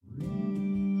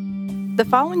The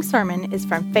following sermon is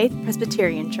from Faith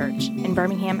Presbyterian Church in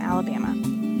Birmingham, Alabama.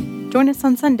 Join us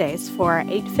on Sundays for our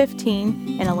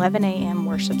 8:15 and 11 a.m.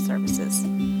 worship services.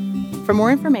 For more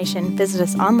information, visit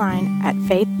us online at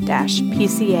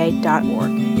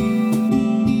faith-pca.org.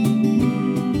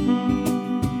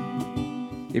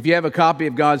 If you have a copy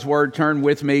of God's Word, turn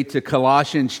with me to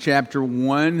Colossians chapter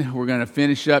 1. We're going to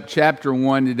finish up chapter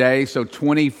 1 today, so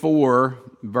 24,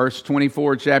 verse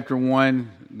 24, chapter 1,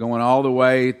 going all the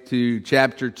way to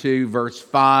chapter 2, verse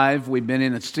 5. We've been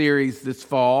in a series this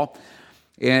fall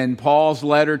in Paul's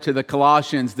letter to the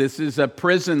Colossians. This is a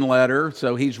prison letter,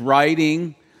 so he's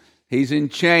in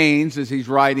chains as he's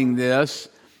writing this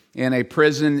in a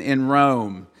prison in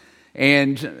Rome.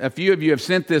 And a few of you have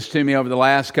sent this to me over the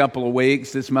last couple of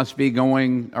weeks. This must be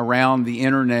going around the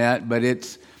internet, but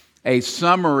it's a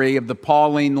summary of the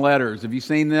Pauline letters. Have you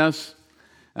seen this?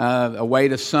 A way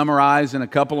to summarize in a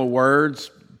couple of words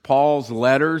Paul's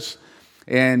letters.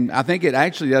 And I think it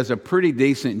actually does a pretty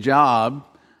decent job.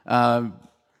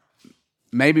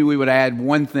 Maybe we would add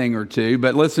one thing or two,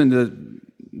 but listen to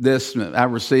this I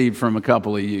received from a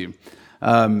couple of you.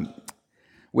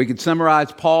 We could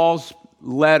summarize Paul's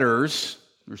letters,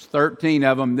 there's 13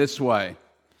 of them, this way.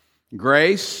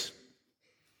 Grace,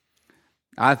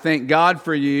 I thank God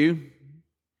for you.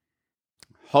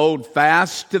 Hold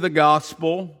fast to the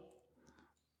gospel.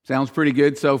 Sounds pretty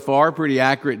good so far, pretty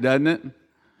accurate, doesn't it?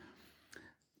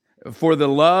 For the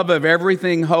love of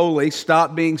everything holy,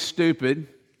 stop being stupid.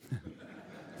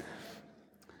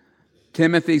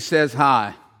 Timothy says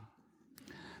hi.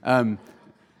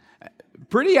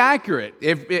 Pretty accurate.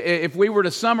 If we were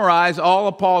to summarize all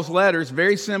of Paul's letters,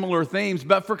 very similar themes.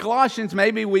 But for Colossians,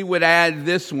 maybe we would add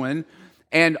this one.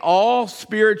 And all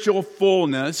spiritual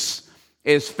fullness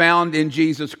is found in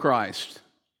Jesus Christ.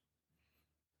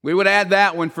 We would add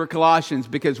that one for Colossians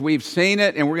because we've seen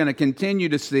it and we're going to continue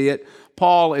to see it.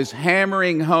 Paul is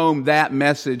hammering home that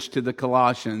message to the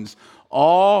Colossians.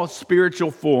 All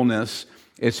spiritual fullness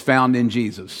is found in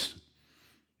Jesus.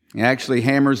 He actually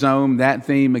hammers home that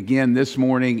theme again this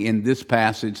morning in this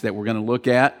passage that we're going to look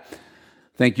at. I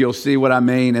think you'll see what I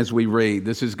mean as we read.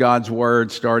 This is God's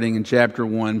Word starting in chapter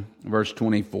 1, verse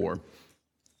 24.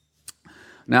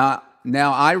 Now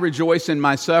I rejoice in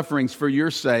my sufferings for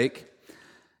your sake,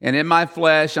 and in my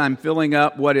flesh I'm filling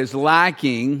up what is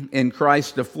lacking in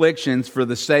Christ's afflictions for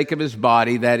the sake of his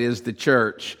body, that is the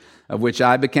church, of which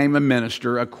I became a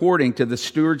minister according to the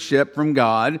stewardship from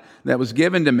God that was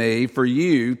given to me for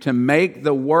you to make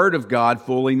the word of God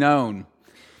fully known.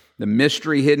 The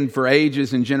mystery hidden for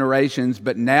ages and generations,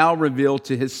 but now revealed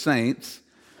to his saints.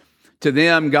 To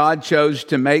them God chose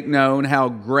to make known how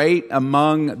great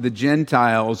among the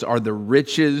Gentiles are the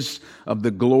riches of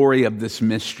the glory of this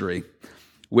mystery,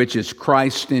 which is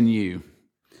Christ in you,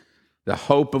 the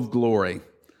hope of glory.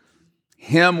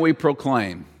 Him we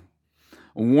proclaim,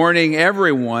 warning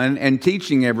everyone and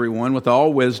teaching everyone with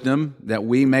all wisdom, that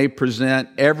we may present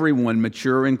everyone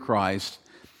mature in Christ.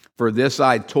 For this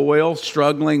I toil,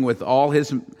 struggling with all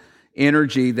his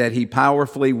energy that he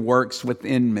powerfully works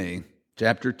within me.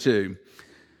 Chapter 2.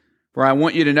 For I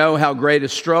want you to know how great a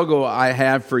struggle I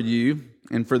have for you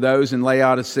and for those in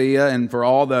Laodicea and for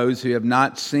all those who have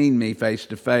not seen me face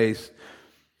to face,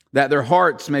 that their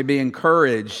hearts may be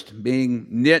encouraged, being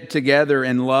knit together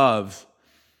in love,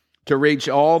 to reach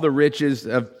all the riches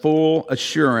of full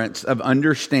assurance of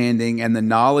understanding and the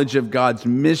knowledge of God's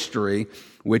mystery,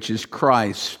 which is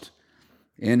Christ,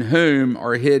 in whom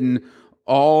are hidden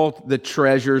all the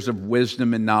treasures of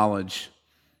wisdom and knowledge.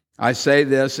 I say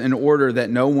this in order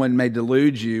that no one may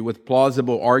delude you with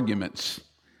plausible arguments.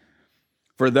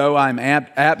 For though I am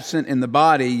absent in the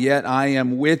body, yet I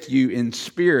am with you in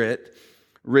spirit,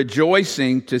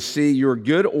 rejoicing to see your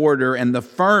good order and the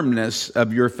firmness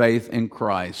of your faith in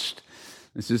Christ.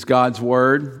 This is God's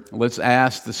Word. Let's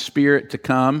ask the Spirit to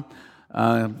come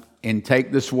and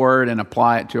take this Word and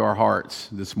apply it to our hearts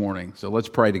this morning. So let's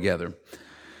pray together.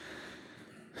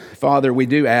 Father, we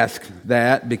do ask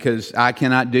that because I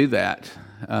cannot do that.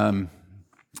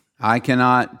 I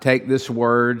cannot take this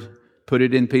Word, put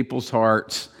it in people's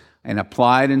hearts, and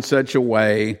apply it in such a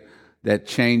way that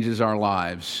changes our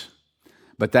lives.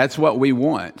 But that's what we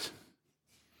want.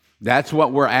 That's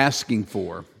what we're asking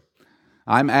for.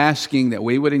 I'm asking that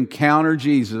we would encounter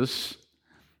Jesus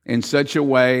in such a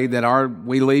way that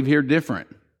we leave here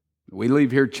different. We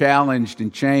leave here challenged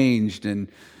and changed and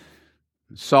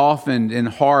softened in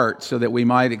heart so that we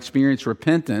might experience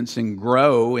repentance and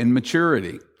grow in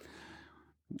maturity.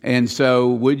 And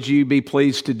so would you be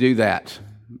pleased to do that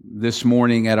this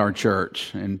morning at our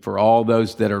church and for all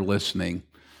those that are listening?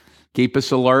 Keep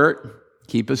us alert.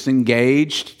 Keep us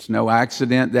engaged. It's no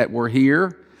accident that we're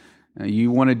here.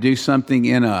 You want to do something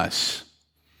in us.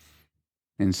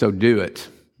 And so do it.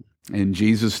 In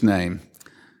Jesus' name,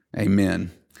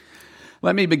 amen.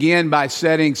 Let me begin by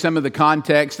setting some of the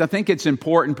context. I think it's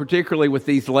important, particularly with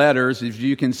these letters, as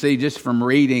you can see just from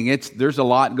reading, there's a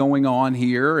lot going on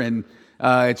here, and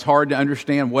it's hard to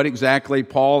understand what exactly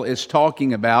Paul is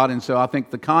talking about. And so I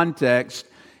think the context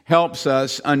helps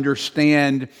us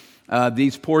understand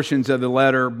these portions of the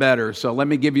letter better. So let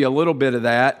me give you a little bit of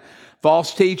that.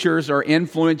 False teachers are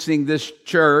influencing this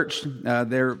church,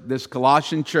 this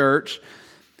Colossian church.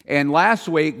 And last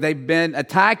week, they've been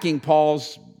attacking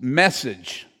Paul's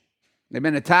message. They've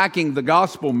been attacking the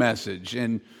gospel message.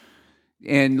 And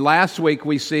last week,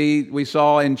 we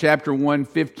saw in chapter 1,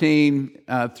 15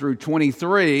 through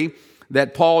 23,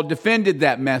 that Paul defended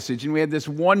that message. And we had this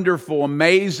wonderful,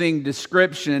 amazing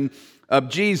description of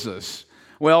Jesus.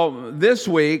 Well, this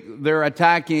week, they're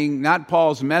attacking not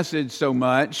Paul's message so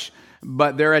much,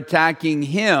 but they're attacking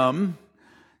him,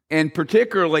 and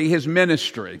particularly his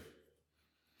ministry.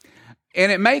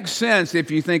 And it makes sense if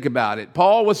you think about it.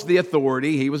 Paul was the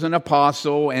authority. He was an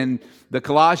apostle, and the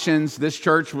Colossians, this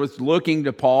church was looking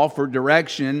to Paul for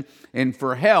direction and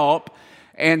for help.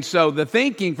 And so the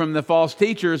thinking from the false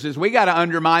teachers is, we got to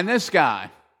undermine this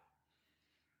guy.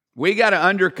 We got to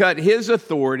undercut his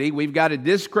authority. We've got to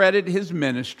discredit his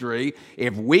ministry.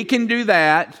 If we can do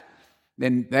that,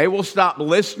 then they will stop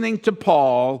listening to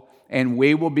Paul, and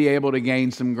we will be able to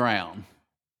gain some ground.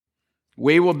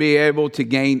 We will be able to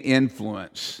gain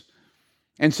influence.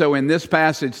 And so in this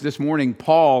passage this morning,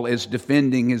 Paul is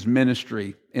defending his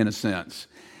ministry in a sense.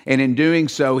 And in doing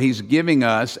so, he's giving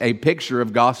us a picture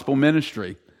of gospel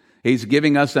ministry. He's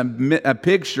giving us a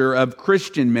picture of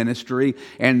Christian ministry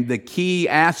and the key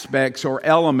aspects or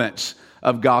elements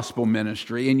of gospel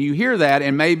ministry. And you hear that,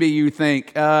 and maybe you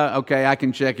think, okay, I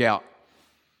can check out.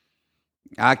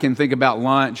 I can think about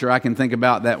lunch, or I can think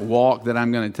about that walk that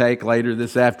I'm going to take later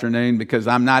this afternoon, because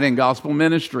I'm not in gospel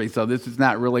ministry, so this is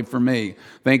not really for me.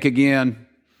 Think again.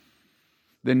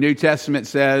 The New Testament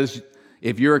says,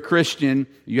 if you're a Christian,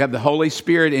 you have the Holy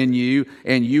Spirit in you,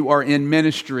 and you are in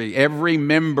ministry. Every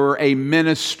member a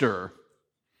minister.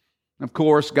 Of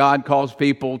course, God calls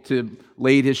people to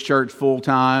lead His church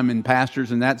full-time, and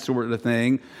pastors and that sort of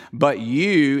thing. But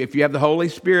you, if you have the Holy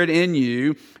Spirit in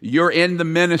you, you're in the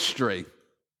ministry.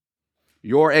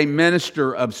 You're a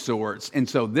minister of sorts. And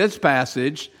so this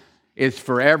passage is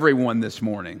for everyone this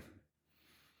morning.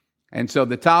 And so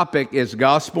the topic is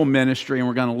gospel ministry, and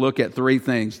we're going to look at three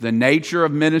things. The nature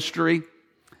of ministry.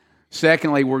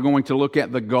 Secondly, we're going to look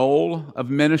at the goal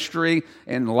of ministry.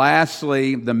 And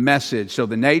lastly, the message. So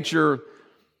the nature,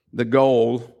 the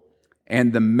goal,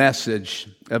 and the message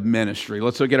of ministry.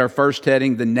 Let's look at our first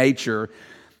heading, the nature.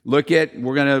 We're going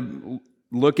to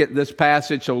look at this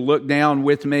passage, so look down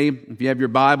with me. If you have your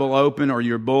Bible open or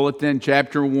your bulletin,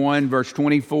 chapter 1, verse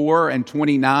 24 and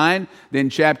 29, then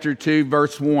chapter 2,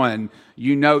 verse 1.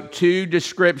 You note two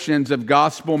descriptions of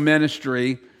gospel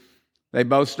ministry. They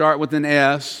both start with an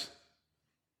S.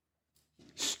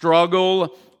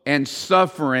 Struggle and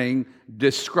suffering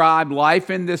describe life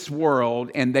in this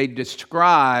world, and they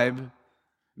describe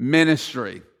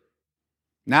ministry.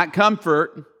 Not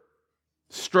comfort,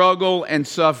 struggle and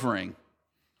suffering.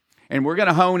 And we're going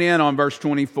to hone in on verse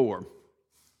 24.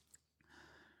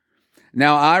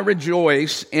 Now I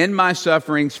rejoice in my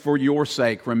sufferings for your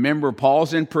sake. Remember,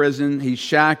 Paul's in prison, he's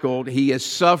shackled, he is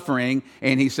suffering,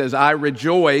 and he says, I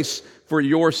rejoice for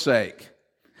your sake.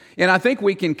 And I think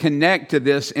we can connect to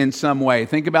this in some way.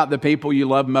 Think about the people you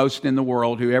love most in the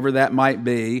world, whoever that might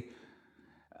be.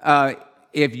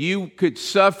 If you could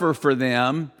suffer for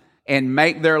them and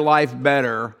make their life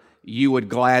better, you would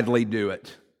gladly do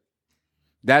it.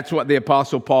 That's what the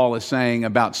Apostle Paul is saying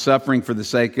about suffering for the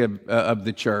sake of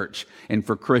the church and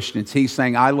for Christians. He's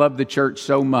saying, I love the church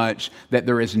so much that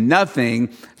there is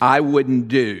nothing I wouldn't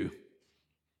do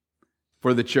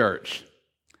for the church.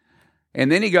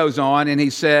 And then he goes on and he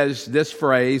says this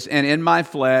phrase, and in my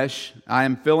flesh I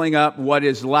am filling up what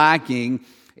is lacking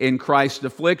in Christ's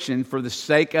affliction for the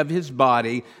sake of His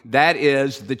body, that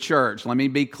is the church. Let me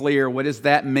be clear. What does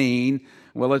that mean?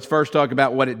 Well, let's first talk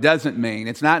about what it doesn't mean.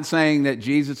 It's not saying that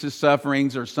Jesus'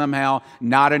 sufferings are somehow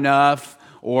not enough,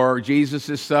 or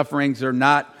Jesus' sufferings are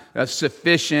not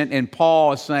sufficient, and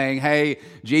Paul is saying, hey,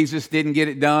 Jesus didn't get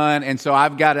it done, and so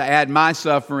I've got to add my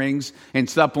sufferings and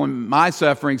supplement my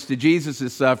sufferings to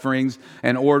Jesus' sufferings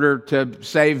in order to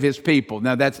save His people.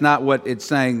 Now, that's not what it's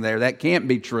saying there. That can't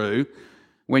be true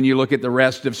when you look at the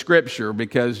rest of Scripture,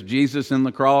 because Jesus on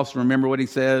the cross, remember what He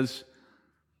says?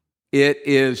 It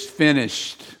is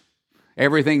finished.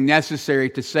 everything necessary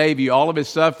to save you, all of his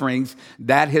sufferings,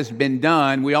 that has been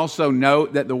done. We also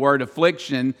note that the word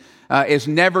affliction is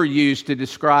never used to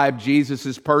describe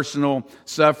Jesus' personal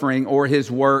suffering or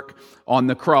his work on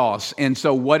the cross. And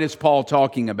so what is Paul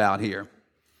talking about here?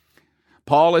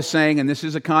 Paul is saying, and this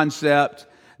is a concept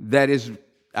that is,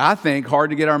 I think, hard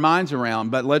to get our minds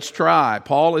around, but let's try.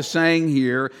 Paul is saying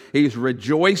here, he's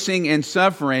rejoicing in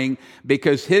suffering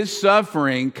because his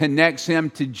suffering connects him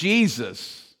to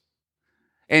Jesus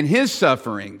and his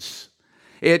sufferings.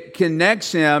 It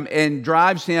connects him and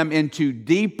drives him into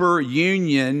deeper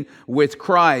union with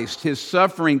Christ. His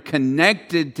suffering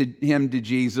connected him to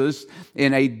Jesus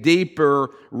in a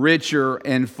deeper, richer,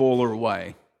 and fuller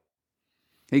way.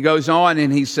 He goes on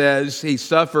and he says he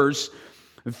suffers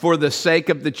for the sake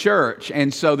of the church.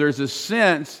 And so there's a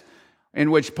sense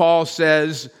in which Paul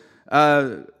says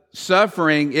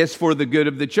suffering is for the good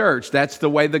of the church. That's the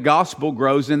way the gospel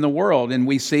grows in the world. And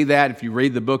we see that if you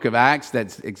read the book of Acts,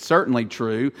 that's certainly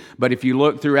true. But if you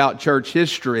look throughout church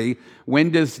history,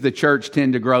 when does the church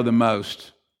tend to grow the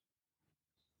most?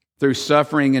 Through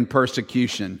suffering and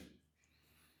persecution.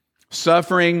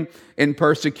 Suffering and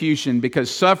persecution,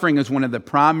 because suffering is one of the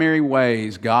primary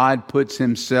ways God puts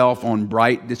himself on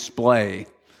bright display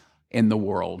in the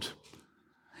world.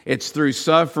 It's through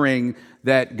suffering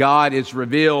that God is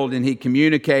revealed and he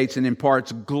communicates and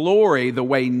imparts glory the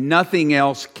way nothing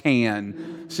else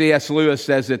can. C.S. Lewis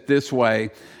says it this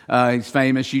way. He's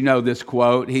famous. You know this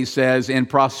quote. He says, "In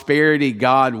prosperity,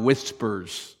 God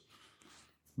whispers.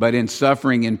 But in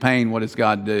suffering and pain, what does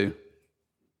God do?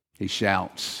 He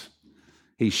shouts."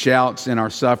 He shouts in our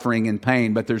suffering and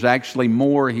pain, but there's actually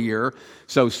more here.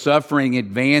 So suffering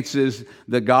advances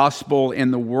the gospel in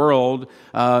the world,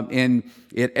 and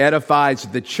it edifies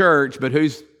the church. But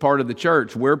who's part of the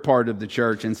church? We're part of the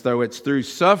church. And so it's through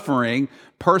suffering,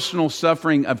 personal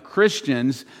suffering of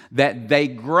Christians, that they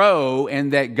grow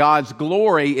and that God's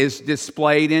glory is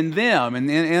displayed in them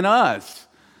and in us.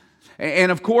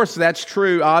 And of course, that's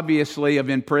true, obviously,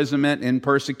 of imprisonment and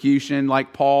persecution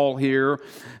like Paul here.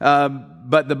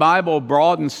 But the Bible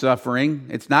broadens suffering.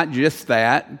 It's not just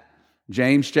that.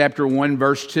 James chapter 1,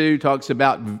 verse 2 talks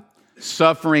about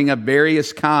suffering of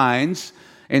various kinds.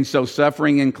 And so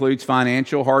suffering includes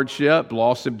financial hardship,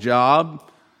 loss of job,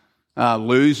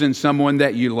 losing someone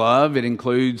that you love. It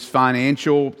includes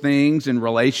financial things and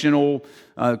relational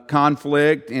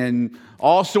conflict and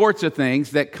all sorts of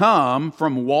things that come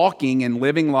from walking and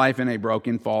living life in a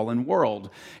broken, fallen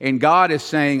world. And God is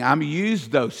saying, I'm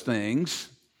used those things,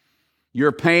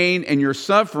 your pain and your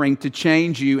suffering, to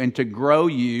change you and to grow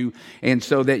you, and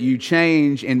so that you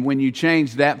change. And when you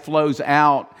change, that flows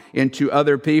out into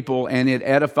other people and it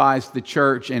edifies the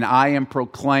church. And I am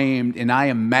proclaimed and I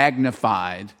am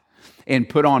magnified and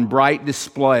put on bright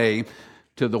display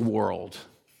to the world.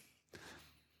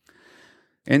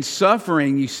 And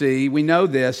suffering, you see, we know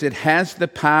this, it has the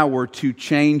power to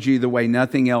change you the way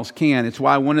nothing else can. It's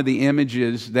why one of the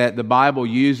images that the Bible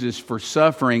uses for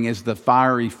suffering is the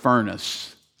fiery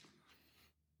furnace.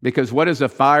 Because what does a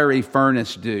fiery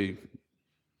furnace do?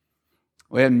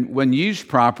 When used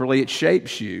properly, it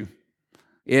shapes you.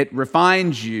 It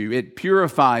refines you. It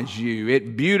purifies you.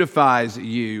 It beautifies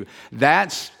you.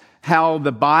 That's how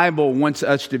the Bible wants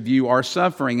us to view our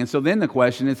suffering. And so then the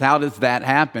question is, how does that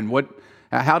happen?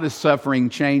 How does suffering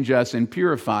change us and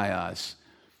purify us?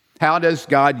 How does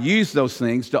God use those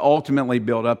things to ultimately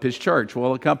build up His church?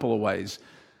 Well, a couple of ways.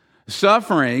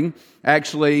 Suffering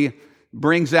actually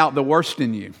brings out the worst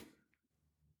in you.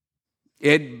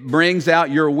 It brings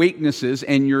out your weaknesses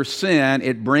and your sin.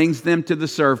 It brings them to the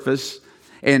surface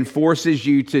and forces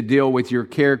you to deal with your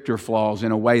character flaws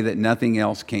in a way that nothing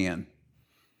else can.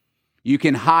 You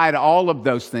can hide all of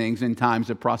those things in times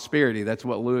of prosperity. That's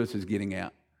what Lewis is getting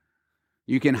at.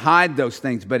 You can hide those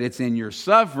things, but it's in your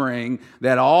suffering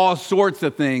that all sorts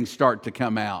of things start to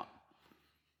come out.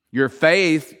 Your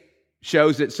faith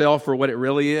shows itself for what it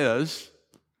really is.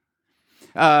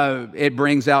 It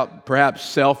brings out perhaps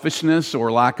selfishness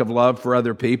or lack of love for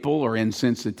other people or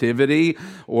insensitivity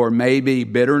or maybe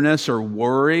bitterness or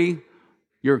worry.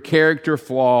 Your character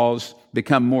flaws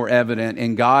become more evident,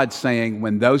 and God's saying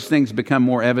when those things become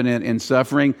more evident in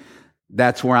suffering,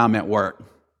 that's where I'm at work.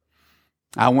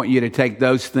 I want you to take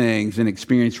those things and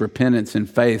experience repentance and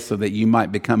faith so that you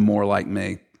might become more like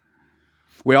me.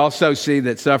 We also see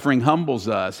that suffering humbles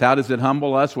us. How does it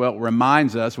humble us? Well, it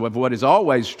reminds us of what is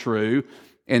always true,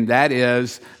 and that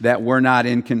is that we're not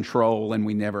in control and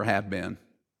we never have been.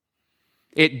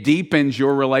 It deepens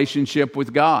your relationship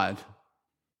with God.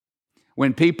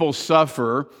 When people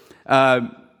suffer,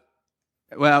 and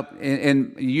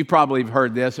you probably have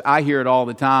heard this, I hear it all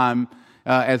the time.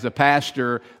 as a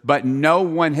pastor, but no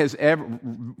one has ever,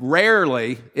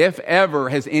 rarely, if ever,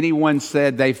 has anyone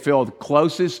said they feel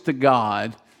closest to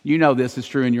God. You know this is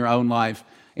true in your own life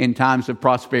in times of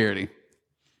prosperity.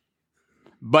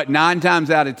 But 9 times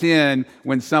out of 10,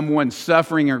 when someone's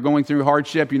suffering or going through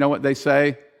hardship, you know what they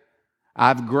say?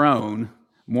 I've grown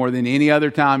more than any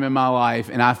other time in my life,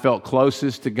 and I felt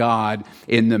closest to God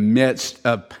in the midst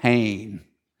of pain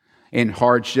and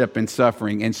hardship and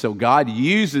suffering. And so God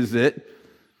uses it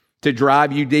to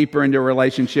drive you deeper into a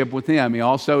relationship with Him. He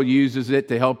also uses it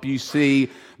to help you see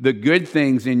the good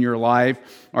things in your life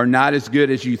are not as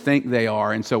good as you think they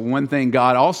are. And so one thing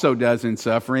God also does in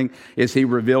suffering is He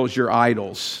reveals your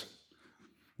idols,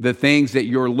 the things that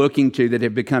you're looking to that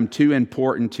have become too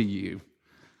important to you.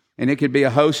 And it could be a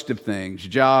host of things,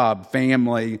 job,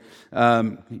 family,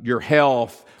 your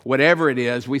health, whatever it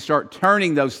is. We start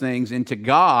turning those things into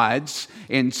gods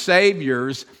and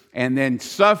saviors, and then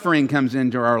suffering comes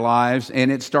into our lives,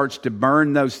 and it starts to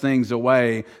burn those things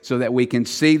away so that we can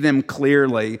see them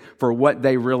clearly for what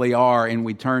they really are, and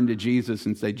we turn to Jesus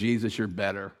and say, Jesus, you're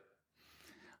better.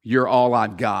 You're all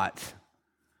I've got.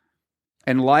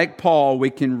 And like Paul,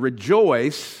 we can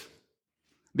rejoice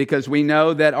because we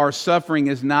know that our suffering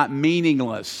is not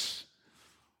meaningless,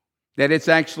 that it's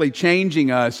actually changing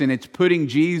us, and it's putting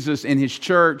Jesus and His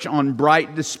church on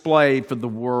bright display for the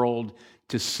world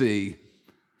to see.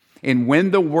 And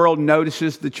when the world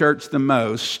notices the church the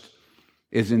most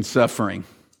is in suffering.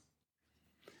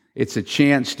 It's a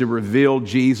chance to reveal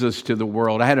Jesus to the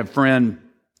world. I had a friend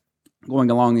going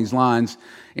along these lines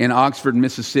in Oxford,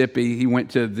 Mississippi. He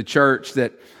went to the church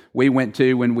that we went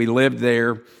to when we lived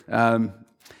there.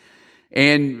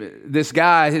 And this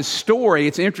guy, his story,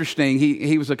 it's interesting.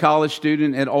 He was a college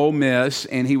student at Ole Miss,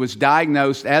 and he was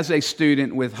diagnosed as a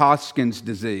student with Hodgkin's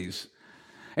disease.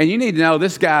 And you need to know,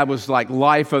 this guy was like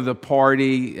life of the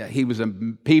party. He was a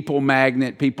people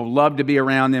magnet. People loved to be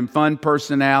around him. Fun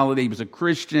personality. He was a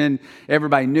Christian.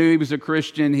 Everybody knew he was a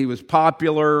Christian. He was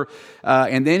popular.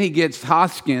 And then he gets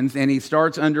Hodgkin's, and he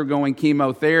starts undergoing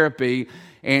chemotherapy,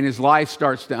 and his life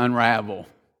starts to unravel.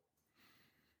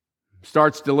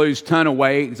 Starts to lose a ton of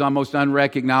weight. He's almost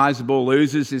unrecognizable.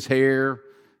 Loses his hair.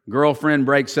 Girlfriend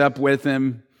breaks up with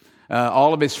him.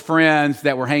 All of his friends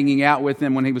that were hanging out with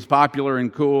him when he was popular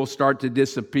and cool start to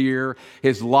disappear.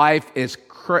 His life is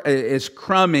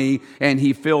crummy, and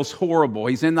he feels horrible.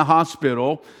 He's in the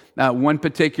hospital one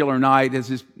particular night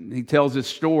as he tells his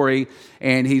story,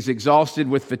 and he's exhausted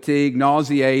with fatigue,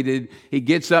 nauseated. He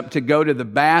gets up to go to the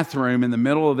bathroom in the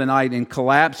middle of the night and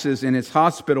collapses in his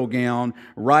hospital gown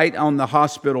right on the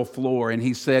hospital floor. And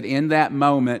he said, in that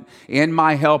moment, in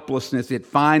my helplessness, it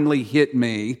finally hit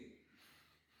me.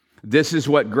 This is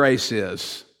what grace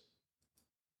is.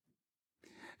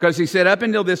 Because he said up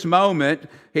until this moment,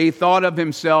 he thought of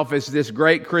himself as this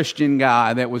great Christian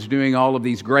guy that was doing all of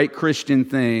these great Christian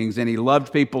things, and he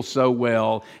loved people so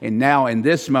well. And now in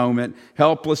this moment,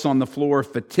 helpless on the floor,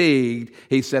 fatigued,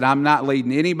 he said, I'm not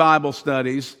leading any Bible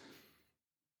studies.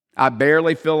 I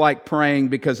barely feel like praying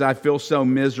because I feel so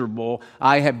miserable.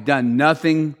 I have done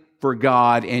nothing for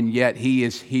God, and yet He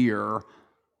is here.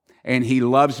 And He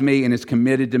loves me and is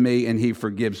committed to me, and He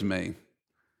forgives me.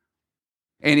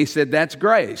 And he said, that's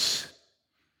grace.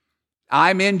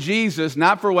 I'm in Jesus,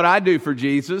 not for what I do for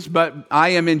Jesus, but I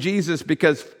am in Jesus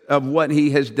because of what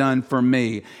He has done for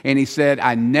me. And he said,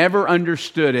 I never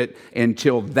understood it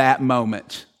until that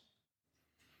moment.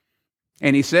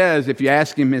 And he says, if you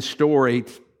ask him his story,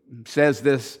 he says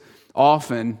this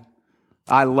often,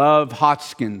 I love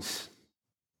Hodgkin's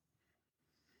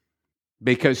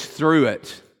because through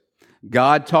it,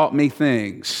 God taught me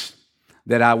things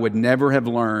that I would never have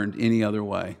learned any other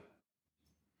way.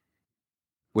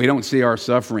 We don't see our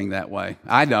suffering that way.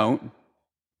 I don't.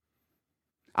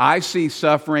 I see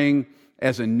suffering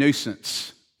as a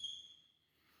nuisance.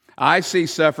 I see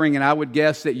suffering, and I would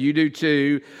guess that you do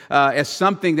too, as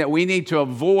something that we need to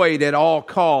avoid at all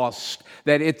costs,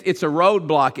 that it's a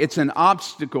roadblock, it's an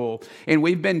obstacle. And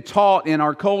we've been taught in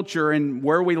our culture and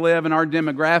where we live in our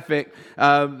demographic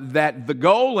that the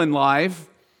goal in life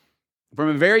from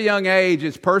a very young age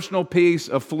is personal peace,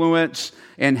 affluence,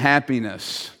 and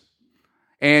happiness.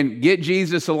 And get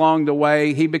Jesus along the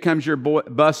way. He becomes your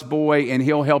bus boy, and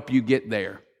He'll help you get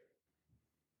there.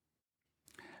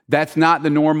 That's not the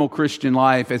normal Christian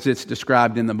life as it's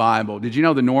described in the Bible. Did you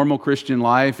know the normal Christian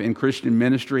life in Christian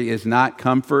ministry is not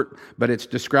comfort, but it's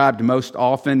described most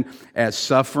often as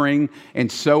suffering? And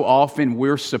so often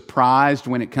we're surprised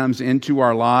when it comes into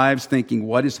our lives thinking,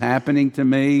 what is happening to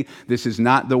me? This is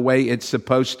not the way it's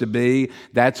supposed to be.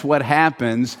 That's what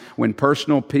happens when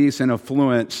personal peace and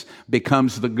affluence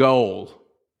becomes the goal.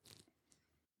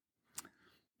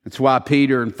 That's why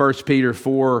Peter in 1 Peter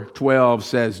 4:12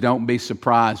 says, don't be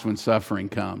surprised when suffering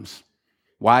comes.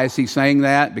 Why is he saying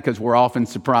that? Because we're often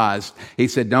surprised. He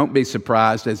said, don't be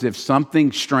surprised as if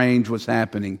something strange was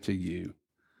happening to you.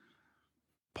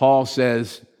 Paul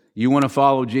says, you want to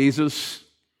follow Jesus?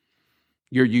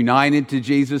 You're united to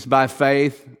Jesus by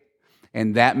faith,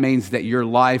 and that means that your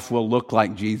life will look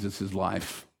like Jesus'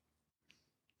 life.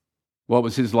 What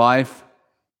was his life?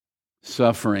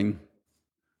 Suffering,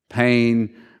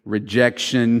 pain,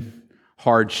 rejection,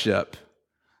 hardship.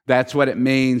 That's what it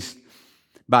means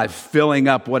by filling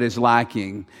up what is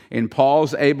lacking. And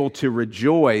Paul's able to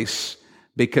rejoice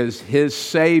because his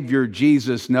Savior,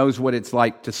 Jesus, knows what it's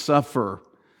like to suffer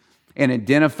and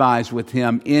identifies with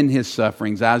him in his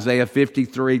sufferings. Isaiah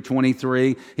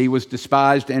 53:23, he was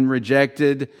despised and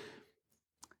rejected,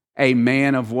 a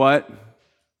man of what?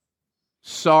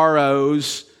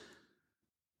 Sorrows,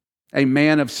 a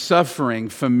man of suffering,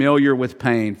 familiar with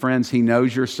pain. Friends, he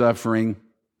knows you're suffering.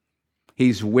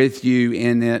 He's with you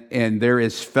in it, and there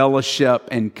is fellowship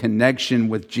and connection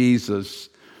with Jesus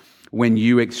when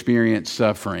you experience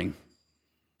suffering.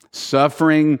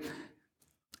 Suffering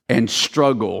and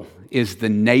struggle is the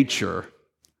nature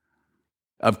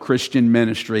of Christian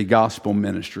ministry, gospel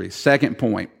ministry. Second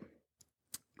point,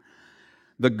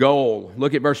 the goal.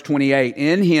 Look at verse 28.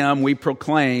 In him we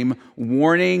proclaim,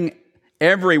 warning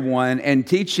everyone and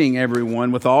teaching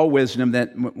everyone with all wisdom,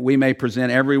 that we may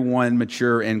present everyone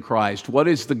mature in Christ. What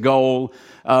is the goal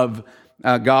of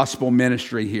gospel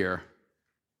ministry here?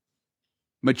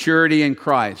 Maturity in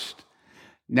Christ.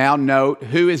 Now note,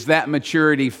 who is that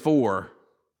maturity for?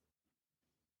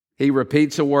 He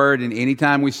repeats a word, and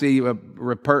anytime we see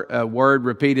a word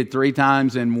repeated 3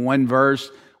 times in one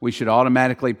verse, we should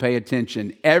automatically pay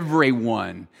attention.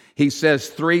 Everyone. He says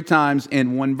 3 times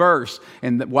in one verse.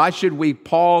 And why should we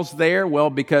pause there?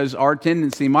 Well, because our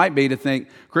tendency might be to think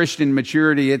Christian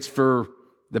maturity, it's for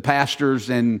the pastors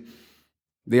and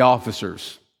the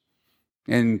officers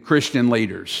and Christian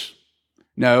leaders.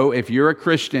 No, if you're a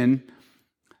Christian,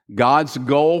 God's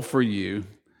goal for you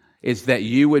is that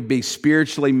you would be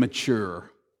spiritually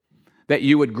mature, that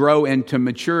you would grow into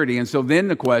maturity. And so then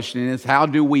the question is, how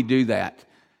do we do that?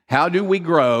 How do we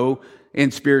grow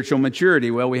in spiritual maturity?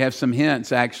 Well, we have some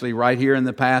hints actually right here in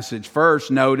the passage.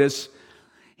 First, notice,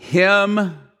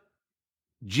 him,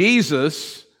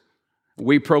 Jesus,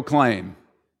 we proclaim.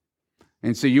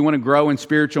 And so you want to grow in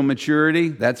spiritual maturity?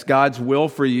 That's God's will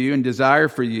for you and desire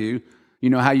for you.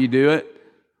 You know how you do it?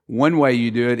 One way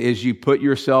you do it is you put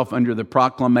yourself under the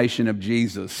proclamation of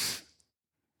Jesus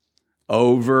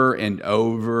over and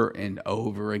over and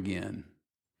over again.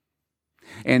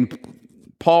 And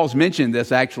Paul's mentioned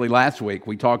this actually last week.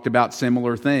 We talked about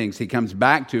similar things. He comes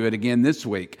back to it again this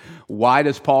week. Why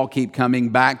does Paul keep coming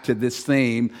back to this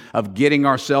theme of getting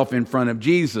ourselves in front of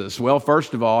Jesus? Well,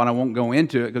 first of all, and I won't go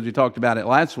into it because we talked about it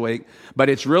last week, but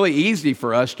it's really easy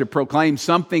for us to proclaim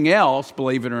something else,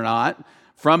 believe it or not,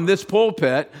 from this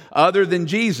pulpit other than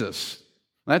Jesus.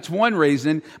 That's one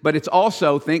reason, but it's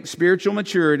also, think spiritual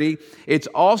maturity, it's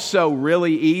also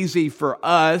really easy for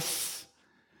us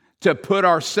to put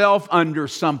ourselves under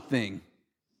something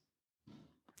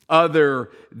other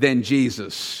than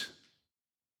Jesus.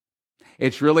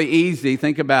 It's really easy,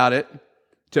 think about it,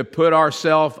 to put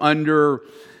ourselves under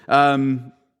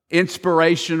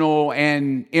inspirational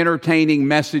and entertaining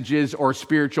messages or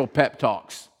spiritual pep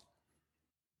talks.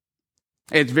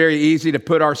 It's very easy to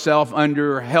put ourselves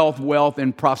under health, wealth,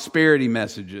 and prosperity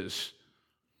messages.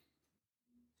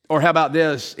 Or how about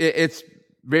this? It's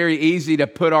very easy to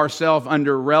put ourselves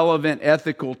under relevant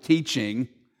ethical teaching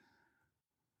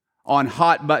on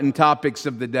hot button topics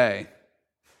of the day.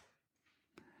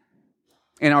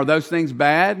 And are those things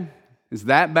bad? Is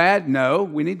that bad? No,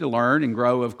 we need to learn and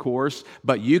grow, of course,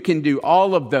 but you can do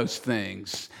all of those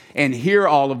things and hear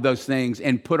all of those things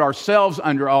and put ourselves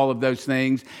under all of those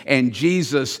things and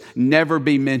Jesus never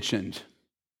be mentioned.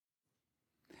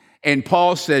 And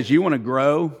Paul says, you want to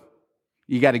grow?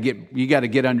 You got to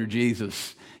get under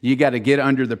Jesus. You got to get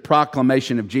under the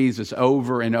proclamation of Jesus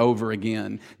over and over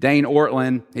again. Dane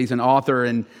Ortlund, he's an author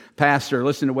and pastor.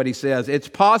 Listen to what he says. It's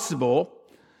possible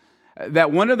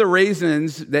that one of the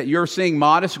reasons that you're seeing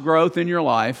modest growth in your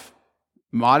life,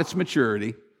 modest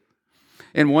maturity,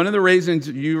 and one of the reasons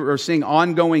you are seeing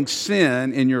ongoing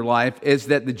sin in your life is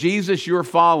that the Jesus you're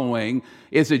following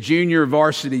is a junior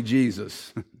varsity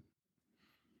Jesus.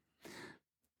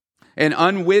 An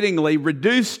unwittingly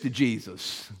reduced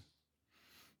Jesus.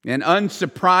 An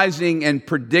unsurprising and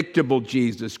predictable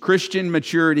Jesus. Christian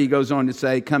maturity, goes on to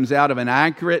say, comes out of an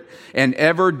accurate and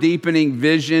ever-deepening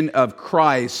vision of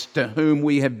Christ to whom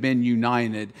we have been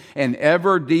united. An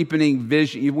ever-deepening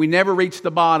vision. We never reach the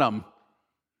bottom.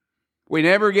 We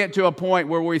never get to a point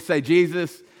where we say,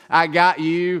 Jesus, I got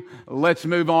you. Let's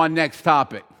move on, next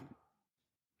topic.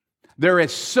 There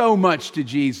is so much to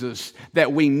Jesus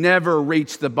that we never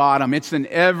reach the bottom. It's an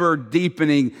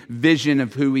ever-deepening vision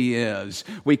of who He is.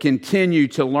 We continue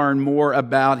to learn more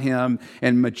about Him,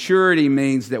 and maturity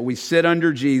means that we sit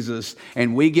under Jesus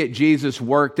and we get Jesus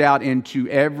worked out into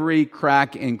every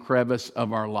crack and crevice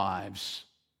of our lives.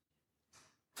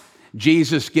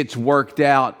 Jesus gets worked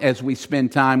out as we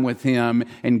spend time with Him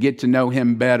and get to know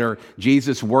Him better.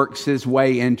 Jesus works His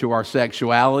way into our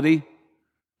sexuality.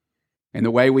 And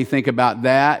the way we think about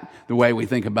that, the way we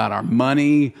think about our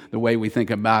money, the way we think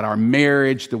about our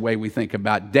marriage, the way we think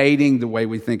about dating, the way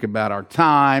we think about our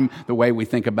time, the way we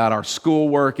think about our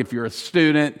schoolwork, if you're a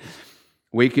student,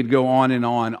 we could go on and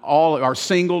on. All of our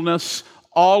singleness,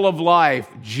 all of life,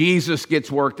 Jesus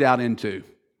gets worked out into.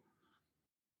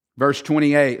 Verse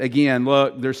 28, again,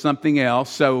 look, there's something else.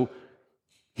 So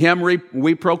Him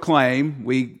we proclaim,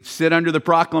 we sit under the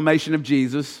proclamation of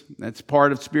Jesus. That's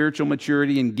part of spiritual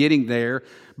maturity and getting there.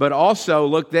 But also,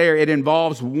 look there, it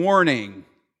involves warning.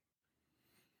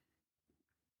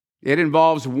 It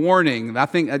involves warning. I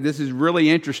think this is really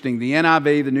interesting. The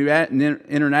NIV, the New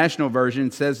International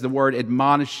Version, says the word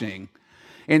admonishing.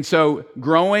 And so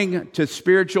growing to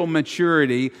spiritual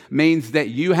maturity means that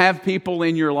you have people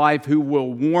in your life who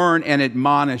will warn and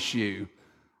admonish you.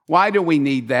 Why do we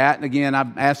need that? Again,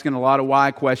 I'm asking a lot of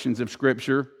why questions of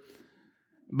Scripture.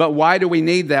 But why do we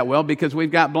need that? Well, because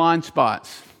we've got blind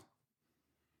spots.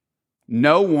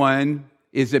 No one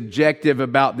is objective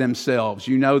about themselves.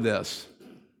 You know this.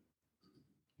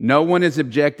 No one is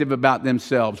objective about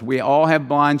themselves. We all have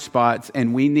blind spots,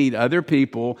 and we need other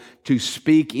people to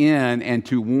speak in and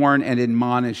to warn and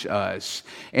admonish us.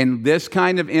 And this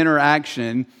kind of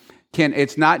interaction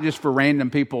it's not just for random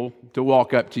people to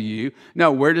walk up to you.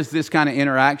 No, where does this kind of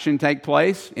interaction take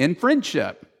place? In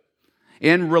friendship,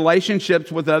 in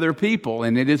relationships with other people.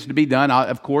 And it is to be done,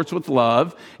 of course, with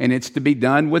love, and it's to be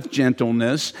done with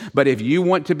gentleness. But if you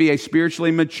want to be a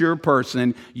spiritually mature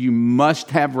person, you must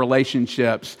have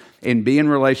relationships and be in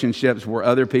relationships where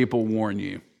other people warn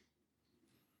you.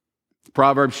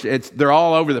 Proverbs, they're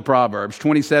all over the Proverbs.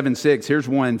 27:6, here's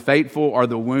one. Faithful are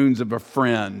the wounds of a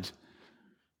friend.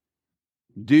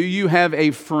 Do you have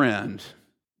a friend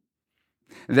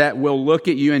that will look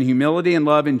at you in humility and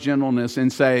love and gentleness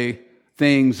and say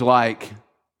things like,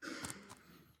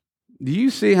 do you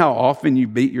see how often you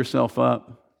beat yourself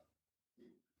up?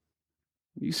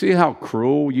 Do you see how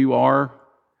cruel you are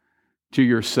to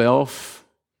yourself?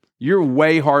 You're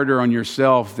way harder on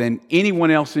yourself than anyone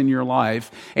else in your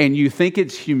life, and you think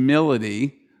it's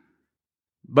humility,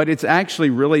 but it's actually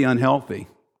really unhealthy.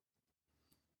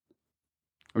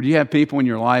 Or do you have people in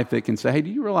your life that can say, hey, do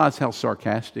you realize how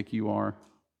sarcastic you are?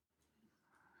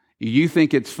 You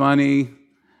think it's funny,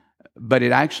 but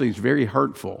it actually is very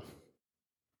hurtful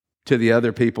to the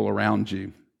other people around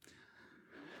you.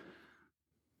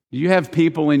 Do you have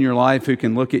people in your life who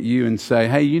can look at you and say,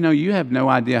 hey, you have no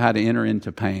idea how to enter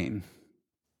into pain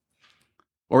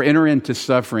or enter into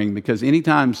suffering, because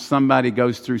anytime somebody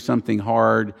goes through something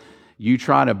hard, you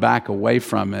try to back away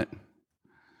from it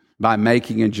by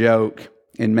making a joke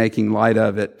and making light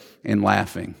of it and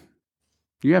laughing.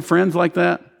 You have friends like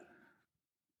that?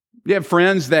 You have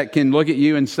friends that can look at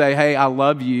you and say, hey, I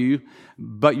love you,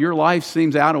 but your life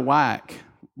seems out of whack.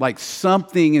 Like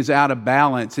something is out of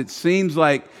balance. It seems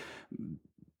like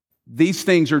these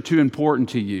things are too important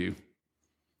to you.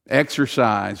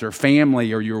 Exercise or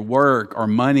family or your work or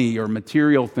money or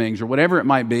material things or whatever it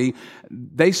might be,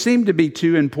 they seem to be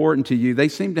too important to you. They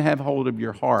seem to have hold of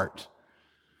your heart.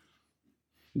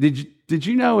 Did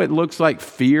you know it looks like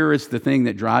fear is the thing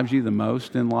that drives you the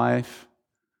most in life?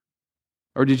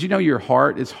 Or did you know your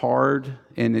heart is hard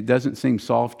and it doesn't seem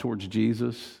soft towards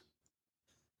Jesus?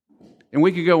 And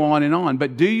we could go on and on.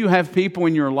 But do you have people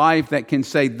in your life that can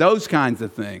say those kinds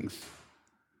of things?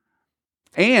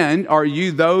 And are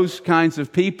you those kinds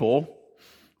of people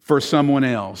for someone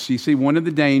else? You see, one of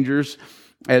the dangers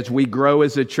as we grow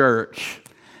as a church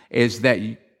is that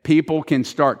people can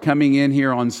start coming in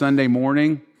here on Sunday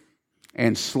morning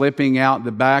and slipping out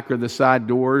the back or the side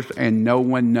doors, and no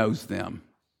one knows them.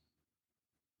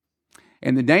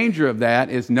 And the danger of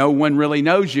that is no one really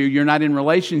knows you. You're not in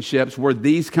relationships where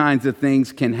these kinds of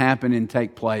things can happen and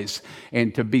take place.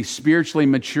 And to be spiritually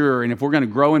mature, and if we're going to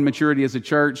grow in maturity as a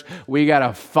church, we got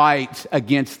to fight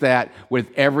against that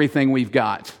with everything we've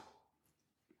got.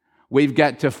 We've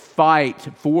got to fight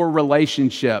for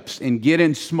relationships and get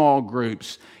in small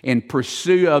groups and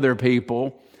pursue other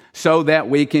people so that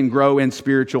we can grow in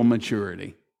spiritual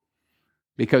maturity.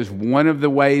 Because one of the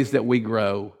ways that we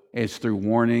grow is through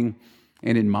warning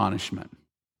and admonishment.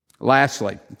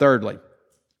 Thirdly,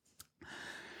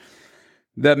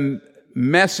 the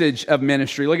message of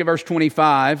ministry. Look at verse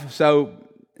 25. So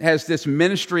has this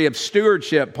ministry of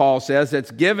stewardship, Paul says,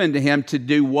 that's given to him to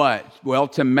do what? Well,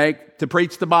 to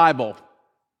preach the Bible,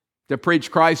 to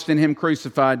preach Christ and Him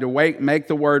crucified, to make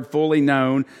the word fully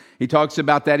known. He talks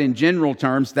about that in general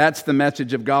terms. That's the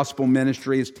message of gospel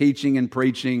ministry, is teaching and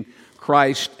preaching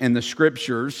Christ and the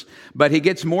Scriptures. But he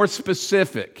gets more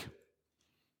specific.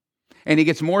 And he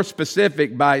gets more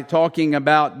specific by talking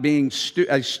about being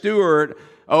a steward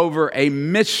over a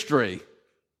mystery.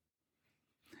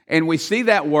 And we see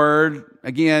that word,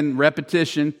 again,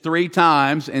 repetition 3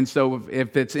 times. And so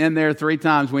if it's in there 3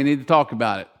 times, we need to talk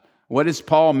about it. What does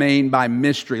Paul mean by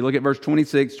mystery? Look at verse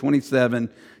 26, 27,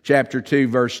 chapter 2,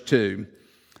 verse 2.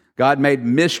 God made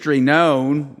mystery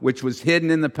known, which was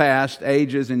hidden in the past,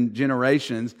 ages and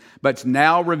generations, but's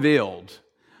now revealed.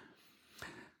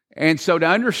 And so to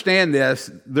understand this,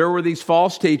 there were these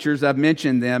false teachers, I've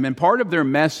mentioned them, and part of their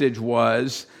message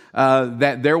was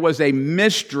that there was a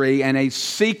mystery and a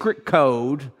secret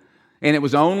code, and it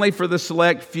was only for the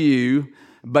select few.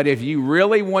 But if you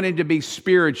really wanted to be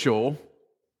spiritual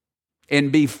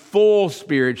and be full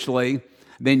spiritually,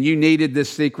 then you needed this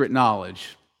secret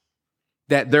knowledge.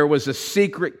 That there was a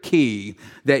secret key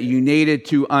that you needed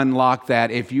to unlock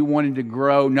that. If you wanted to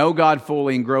grow, know God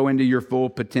fully and grow into your full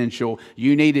potential,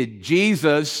 you needed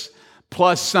Jesus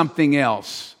plus something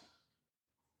else.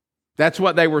 That's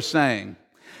what they were saying.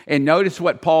 And notice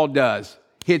what Paul does.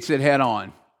 Hits it head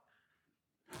on.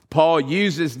 Paul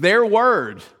uses their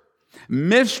word,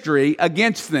 mystery,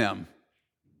 against them.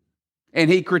 And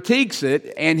he critiques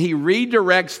it, and he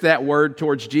redirects that word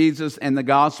towards Jesus and the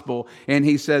gospel. And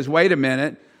he says, wait a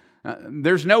minute,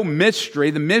 there's no mystery.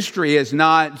 The mystery is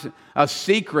not a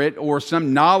secret or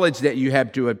some knowledge that you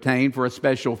have to obtain for a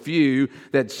special few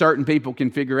that certain people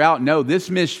can figure out. No, this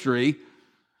mystery,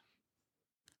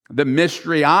 the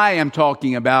mystery I am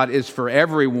talking about, is for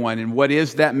everyone. And what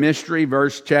is that mystery?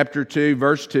 Chapter 2,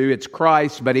 verse 2, it's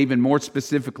Christ. But even more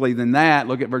specifically than that,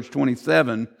 look at verse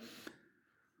 27.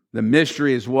 The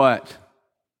mystery is what?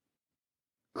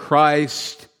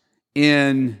 Christ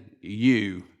in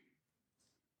you.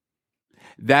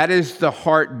 That is the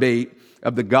heartbeat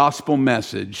of the gospel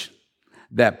message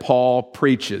that Paul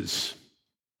preaches.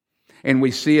 And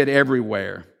we see it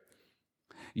everywhere.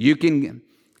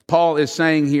 Paul is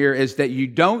saying here is that you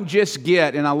don't just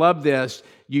get, and I love this,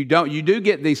 you do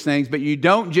get these things, but you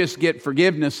don't just get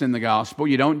forgiveness in the gospel.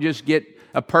 You don't just get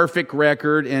a perfect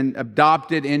record and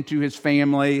adopted into His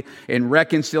family and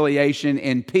reconciliation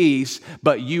and peace,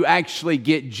 but you actually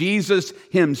get Jesus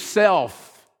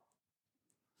Himself.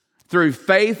 Through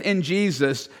faith in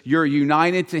Jesus, you're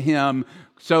united to Him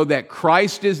so that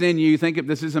Christ is in you. Think of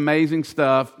this is amazing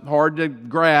stuff, hard to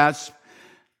grasp.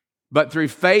 But through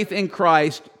faith in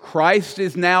Christ, Christ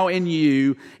is now in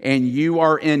you and you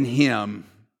are in Him.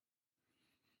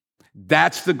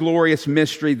 That's the glorious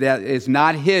mystery that is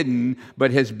not hidden,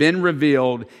 but has been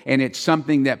revealed, and it's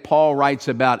something that Paul writes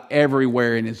about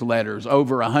everywhere in his letters.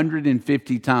 Over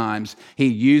 150 times, he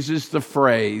uses the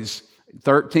phrase,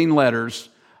 13 letters,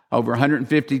 over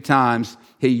 150 times,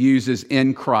 he uses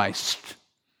in Christ.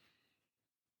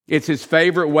 It's his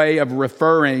favorite way of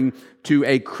referring to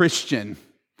a Christian.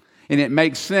 And it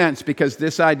makes sense because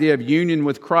this idea of union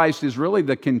with Christ is really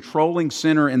the controlling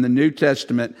center in the New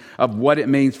Testament of what it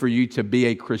means for you to be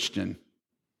a Christian.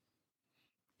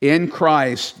 In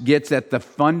Christ gets at the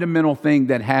fundamental thing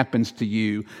that happens to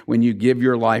you when you give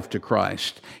your life to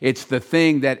Christ. It's the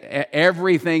thing that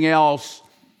everything else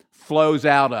flows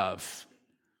out of.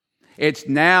 It's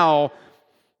now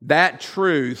that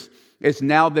truth. It's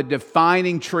now the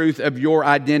defining truth of your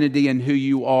identity and who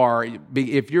you are.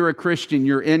 If you're a Christian,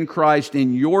 you're in Christ,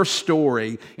 and your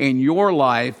story and your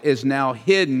life is now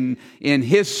hidden in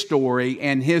His story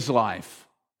and His life.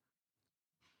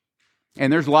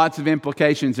 And there's lots of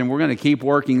implications, and we're going to keep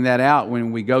working that out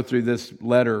when we go through this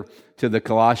letter to the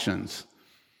Colossians.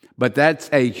 But that's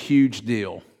a huge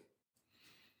deal.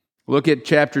 Look at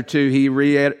chapter 2. He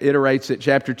reiterates it,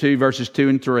 chapter 2, verses 2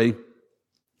 and 3.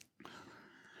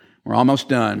 We're almost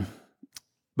done.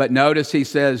 But notice he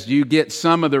says, you get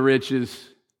some of the riches.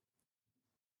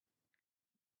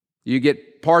 You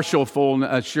get partial full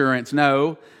assurance.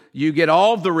 No, you get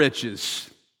all the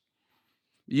riches.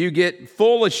 You get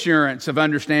full assurance of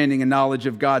understanding and knowledge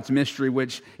of God's mystery,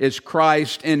 which is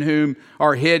Christ, in whom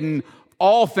are hidden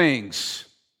all things.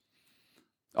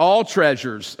 all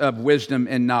treasures of wisdom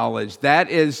and knowledge. That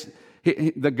is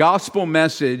the gospel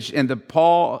message, and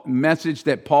the message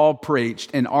that Paul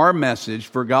preached, and our message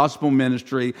for gospel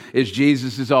ministry is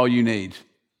Jesus is all you need.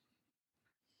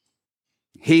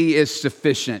 He is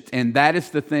sufficient. And that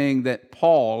is the thing that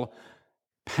Paul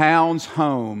pounds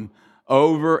home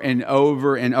over and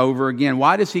over and over again.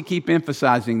 Why does he keep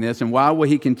emphasizing this, and why will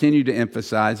he continue to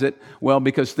emphasize it? Well,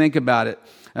 because think about it.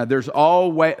 There's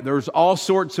all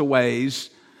sorts of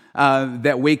ways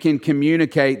that we can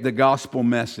communicate the gospel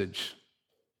message.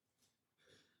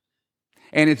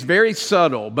 And it's very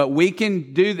subtle, but we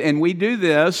can do, and we do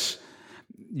this.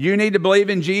 You need to believe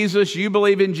in Jesus. You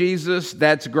believe in Jesus.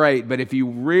 That's great. But if you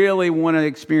really want to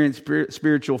experience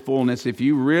spiritual fullness, if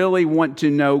you really want to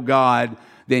know God,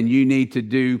 then you need to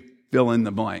do fill in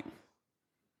the blank.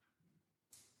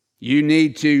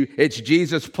 It's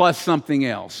Jesus plus something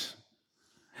else.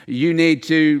 You need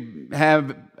to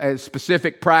have a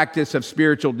specific practice of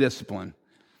spiritual discipline.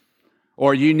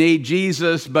 Or you need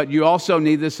Jesus, but you also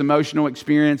need this emotional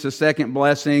experience, a second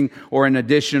blessing, or an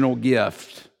additional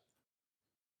gift.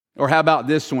 Or how about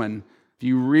this one? If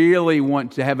you really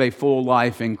want to have a full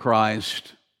life in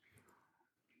Christ,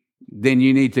 then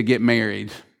you need to get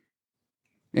married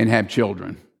and have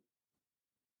children.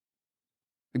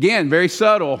 Again, very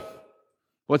subtle.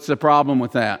 What's the problem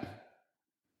with that?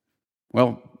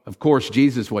 Well, of course,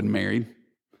 Jesus wasn't married.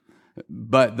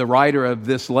 But the writer of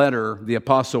this letter, the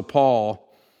Apostle Paul,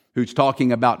 who's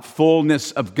talking about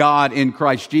fullness of God in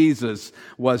Christ Jesus,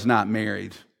 was not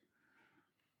married.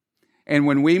 And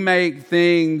when we make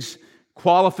things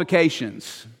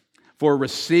qualifications for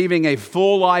receiving a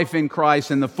full life in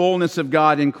Christ and the fullness of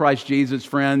God in Christ Jesus,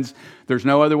 friends, there's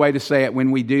no other way to say it.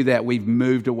 When we do that, we've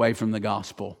moved away from the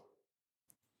gospel.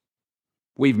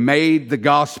 We've made the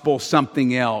gospel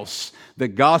something else. The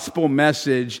gospel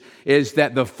message is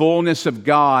that the fullness of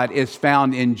God is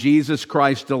found in Jesus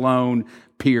Christ alone,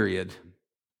 period.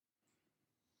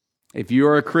 If you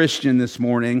are a Christian this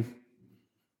morning,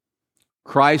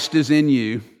 Christ is in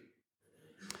you,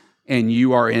 and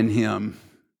you are in Him.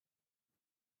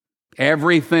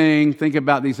 Everything, think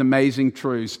about these amazing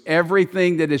truths.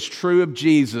 Everything that is true of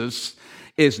Jesus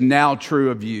is now true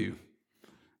of you.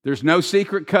 There's no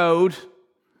secret code.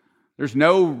 There's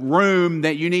no room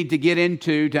that you need to get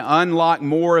into to unlock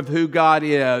more of who God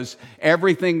is.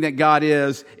 Everything that God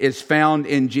is found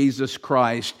in Jesus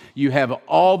Christ. You have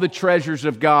all the treasures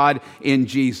of God in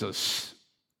Jesus.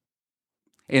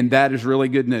 And that is really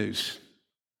good news.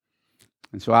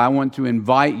 And so I want to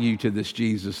invite you to this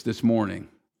Jesus this morning.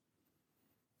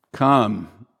 Come,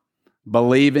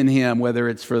 believe in Him, whether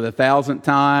it's for the 1,000th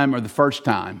time or the first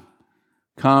time.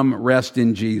 Come, rest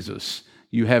in Jesus.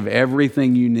 You have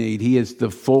everything you need. He is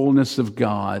the fullness of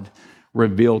God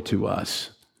revealed to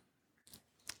us.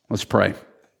 Let's pray.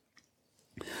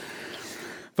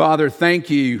 Father, thank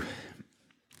you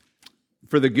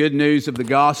for the good news of the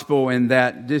gospel, and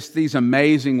that just these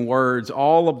amazing words,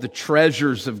 all of the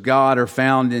treasures of God are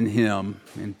found in Him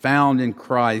and found in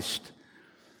Christ.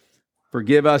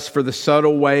 Forgive us for the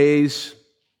subtle ways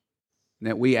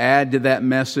that we add to that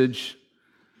message.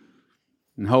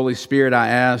 And Holy Spirit, I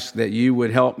ask that you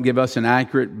would help give us an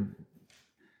accurate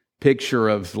picture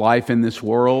of life in this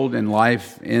world and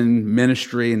life in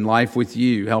ministry and life with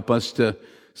you. Help us to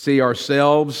see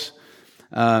ourselves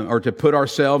or to put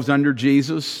ourselves under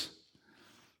Jesus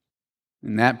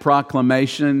in that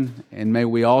proclamation. And may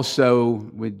we also,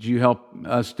 would you help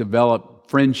us develop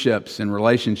friendships and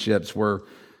relationships where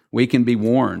we can be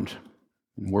warned,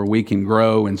 where we can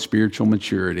grow in spiritual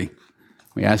maturity.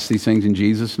 We ask these things in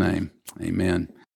Jesus' name. Amen.